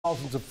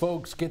Thousands of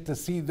folks get to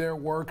see their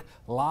work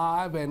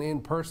live and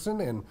in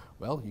person, and,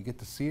 well, you get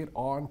to see it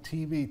on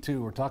TV,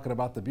 too. We're talking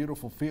about the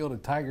beautiful field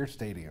at Tiger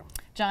Stadium.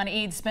 John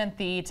Eads spent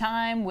the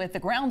time with the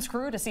grounds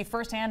crew to see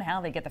firsthand how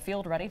they get the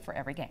field ready for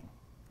every game.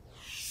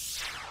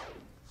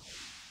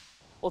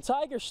 Well,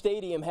 Tiger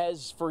Stadium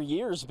has for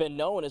years been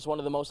known as one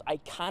of the most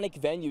iconic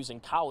venues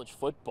in college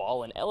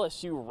football, and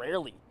LSU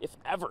rarely, if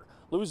ever,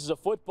 loses a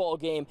football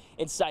game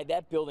inside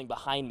that building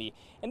behind me.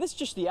 And this is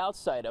just the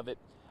outside of it.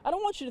 I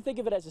don't want you to think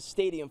of it as a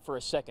stadium for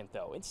a second,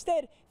 though.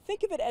 Instead,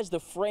 think of it as the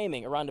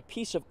framing around a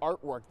piece of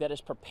artwork that is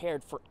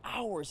prepared for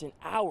hours and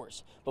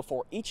hours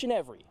before each and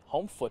every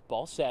home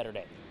football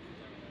Saturday.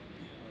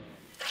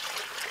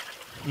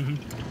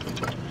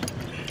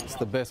 It's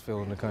the best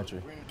field in the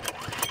country.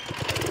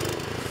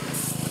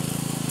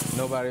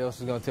 Nobody else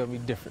is going to tell me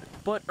different.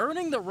 But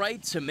earning the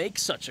right to make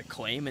such a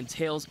claim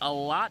entails a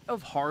lot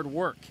of hard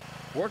work.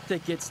 Work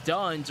that gets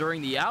done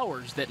during the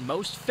hours that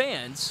most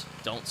fans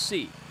don't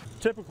see.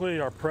 Typically,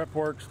 our prep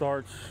work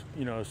starts,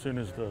 as soon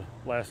as the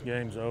last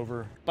game's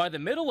over. By the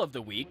middle of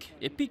the week,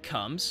 it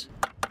becomes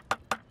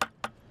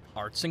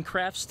arts and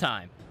crafts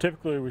time.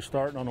 Typically, we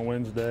start on a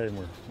Wednesday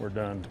and we're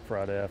done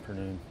Friday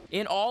afternoon.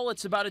 In all,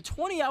 it's about a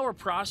 20-hour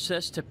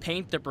process to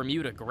paint the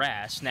Bermuda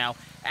grass. Now,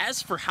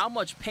 as for how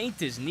much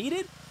paint is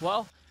needed,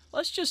 well,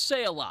 let's just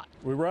say a lot.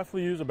 We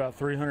roughly use about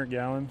 300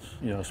 gallons,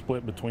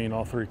 split between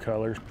all three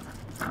colors.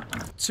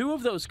 2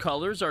 of those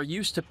colors are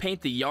used to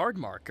paint the yard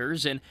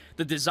markers, and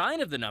the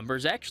design of the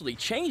numbers actually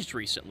changed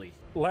recently.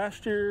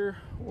 Last year,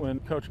 when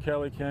Coach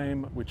Kelly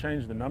came, we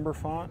changed the number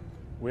font.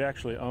 We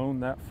actually own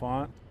that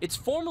font. It's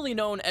formerly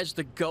known as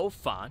the Go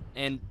font.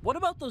 And what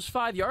about those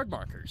 5 yard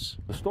markers?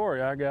 The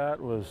story I got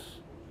was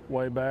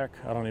way back,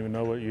 I don't even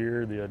know what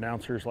year, the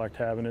announcers liked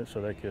having it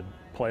so they could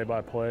play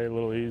by play a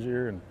little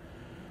easier, and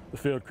the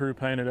field crew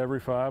painted every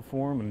 5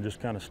 for them and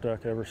just kind of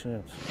stuck ever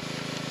since.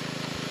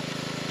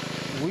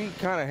 We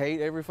kind of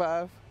hate every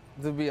 5,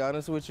 to be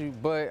honest with you,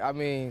 but I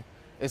mean,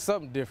 it's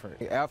something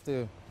different.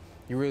 After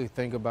you really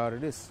think about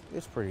it, it's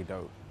pretty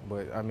dope,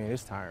 but I mean,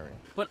 it's tiring.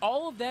 But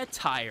all of that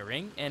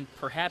tiring and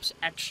perhaps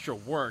extra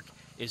work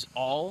is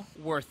all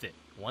worth it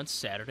once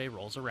Saturday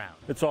rolls around.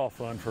 It's all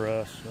fun for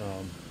us.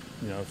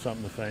 It's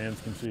something the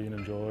fans can see and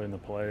enjoy, and the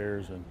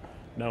players, and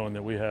knowing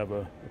that we have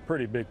a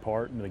pretty big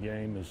part in the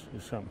game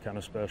is something kind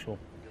of special.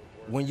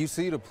 When you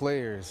see the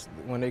players,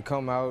 when they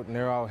come out and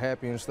they're all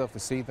happy and stuff to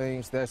see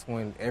things, that's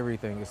when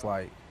everything is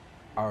like,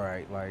 all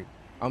right, like,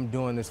 I'm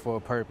doing this for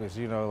a purpose,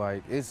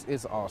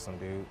 it's awesome,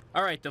 dude.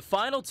 All right, the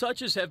final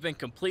touches have been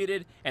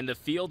completed, and the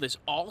field is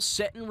all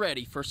set and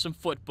ready for some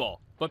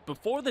football. But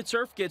before the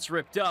turf gets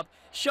ripped up,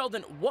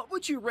 Sheldon, what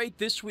would you rate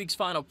this week's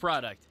final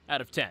product out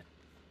of 10?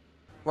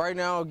 Right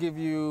now, I'll give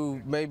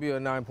you maybe a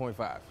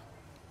 9.5.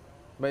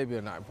 Maybe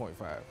a 9.5,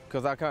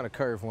 because I kind of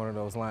curved one of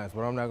those lines,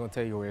 but I'm not going to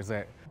tell you where it's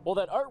at. Well,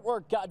 that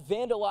artwork got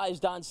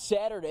vandalized on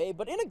Saturday,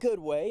 but in a good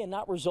way and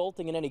not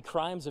resulting in any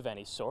crimes of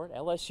any sort.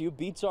 LSU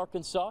beats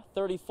Arkansas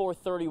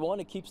 34-31.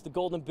 It keeps the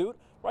Golden Boot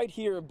right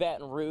here in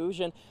Baton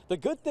Rouge. And the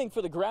good thing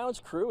for the grounds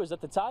crew is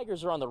that the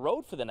Tigers are on the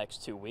road for the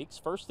next 2 weeks.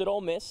 First at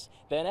Ole Miss,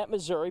 then at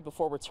Missouri,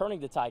 before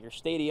returning to Tiger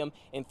Stadium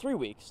in 3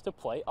 weeks to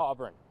play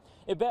Auburn.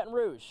 In Baton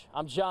Rouge,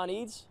 I'm John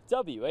Eads,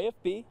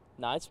 WAFB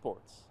 9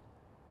 Sports.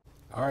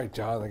 All right,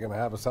 John, they're going to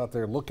have us out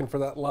there looking for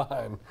that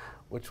line.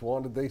 Which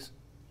one did they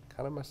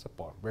kind of mess up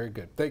on? Very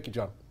good. Thank you,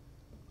 John.